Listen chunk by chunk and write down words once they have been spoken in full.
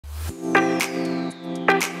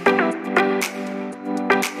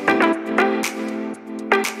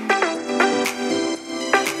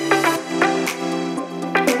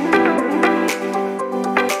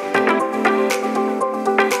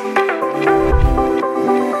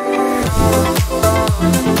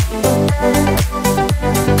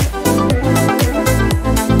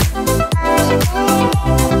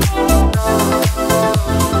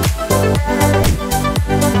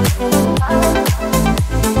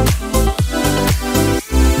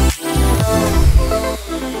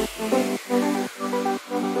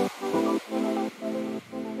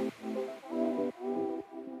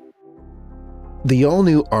The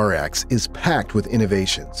all-new RX is packed with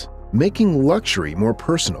innovations, making luxury more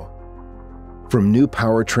personal. From new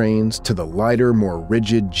powertrains to the lighter, more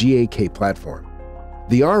rigid GAK platform,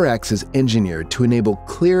 the RX is engineered to enable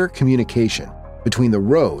clear communication between the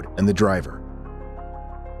road and the driver.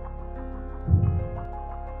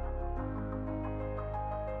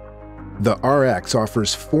 The RX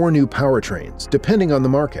offers 4 new powertrains, depending on the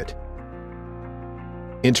market.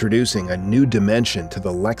 Introducing a new dimension to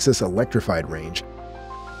the Lexus electrified range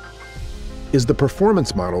is the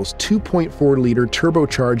performance model's 2.4-liter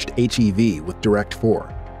turbocharged HEV with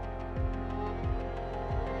DIRECT4.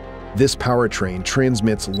 This powertrain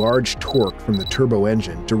transmits large torque from the turbo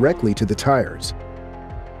engine directly to the tires,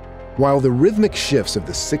 while the rhythmic shifts of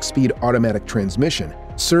the 6-speed automatic transmission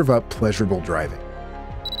serve up pleasurable driving.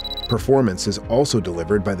 Performance is also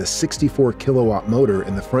delivered by the 64-kilowatt motor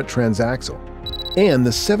in the front transaxle and the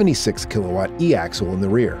 76-kilowatt e-axle in the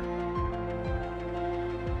rear.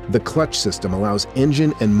 The clutch system allows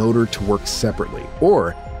engine and motor to work separately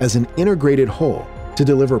or as an integrated whole to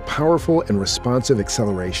deliver powerful and responsive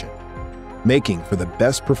acceleration, making for the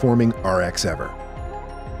best-performing RX ever.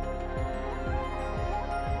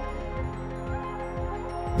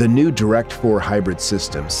 The new DIRECT4 hybrid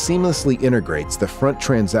system seamlessly integrates the front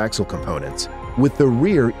transaxle components with the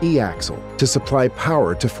rear e-axle to supply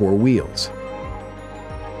power to 4 wheels.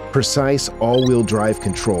 Precise all-wheel drive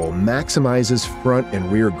control maximizes front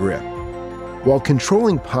and rear grip, while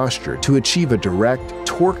controlling posture to achieve a direct,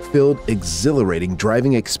 torque-filled, exhilarating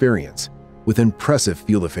driving experience with impressive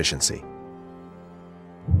fuel efficiency.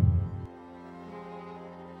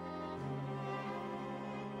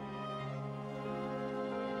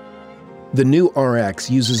 The new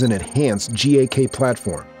RX uses an enhanced GAK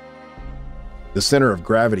platform. The center of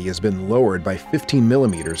gravity has been lowered by 15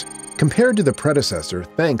 millimeters compared to the predecessor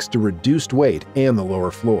thanks to reduced weight and the lower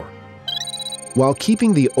floor. While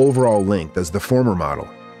keeping the overall length as the former model,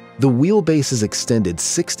 the wheelbase is extended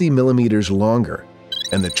 60 millimeters longer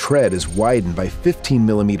and the tread is widened by 15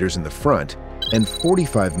 millimeters in the front and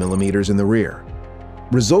 45 millimeters in the rear,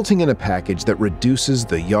 resulting in a package that reduces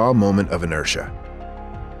the yaw moment of inertia.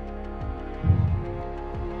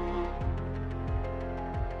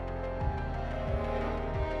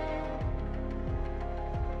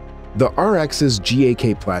 The RX's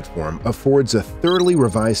GAK platform affords a thoroughly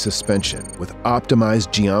revised suspension with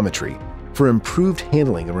optimized geometry for improved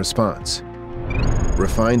handling and response.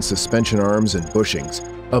 Refined suspension arms and bushings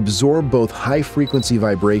absorb both high-frequency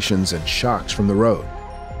vibrations and shocks from the road,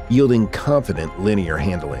 yielding confident linear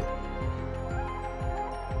handling.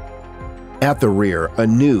 At the rear, a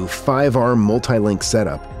new 5-arm multi-link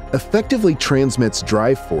setup effectively transmits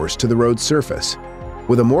drive force to the road surface,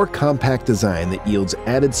 with a more compact design that yields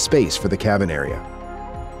added space for the cabin area.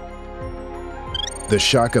 The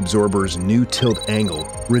shock absorber's new tilt angle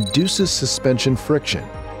reduces suspension friction,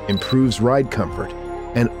 improves ride comfort,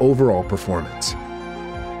 and overall performance.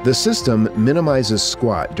 The system minimizes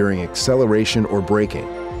squat during acceleration or braking,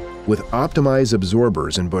 with optimized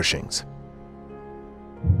absorbers and bushings.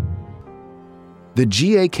 The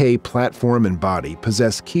GAK platform and body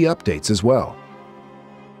possess key updates as well.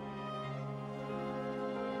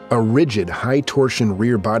 A rigid, high-torsion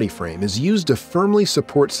rear body frame is used to firmly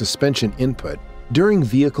support suspension input during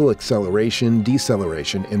vehicle acceleration,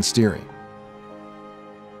 deceleration, and steering.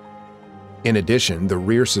 In addition, the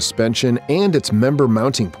rear suspension and its member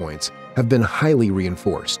mounting points have been highly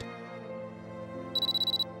reinforced.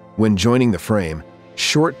 When joining the frame,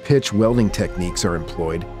 short-pitch welding techniques are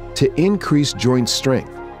employed to increase joint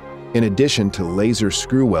strength, in addition to laser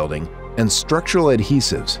screw welding and structural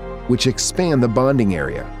adhesives, which expand the bonding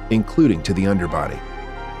area, including to the underbody.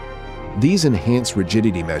 These enhanced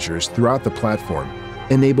rigidity measures throughout the platform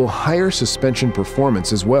enable higher suspension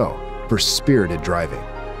performance as well for spirited driving.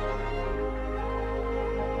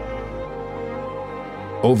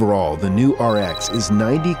 Overall, the new RX is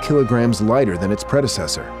 90 kilograms lighter than its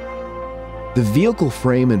predecessor. The vehicle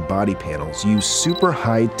frame and body panels use super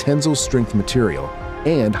high tensile strength material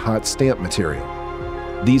and hot stamp material.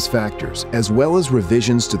 These factors, as well as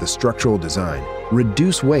revisions to the structural design,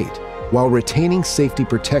 reduce weight while retaining safety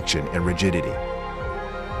protection and rigidity.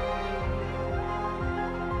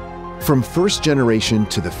 From first generation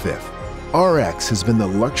to the 5th, RX has been the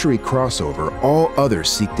luxury crossover all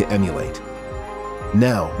others seek to emulate.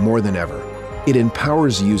 Now, more than ever, it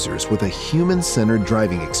empowers users with a human-centered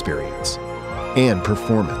driving experience and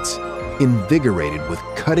performance, invigorated with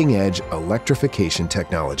cutting-edge electrification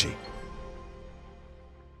technology.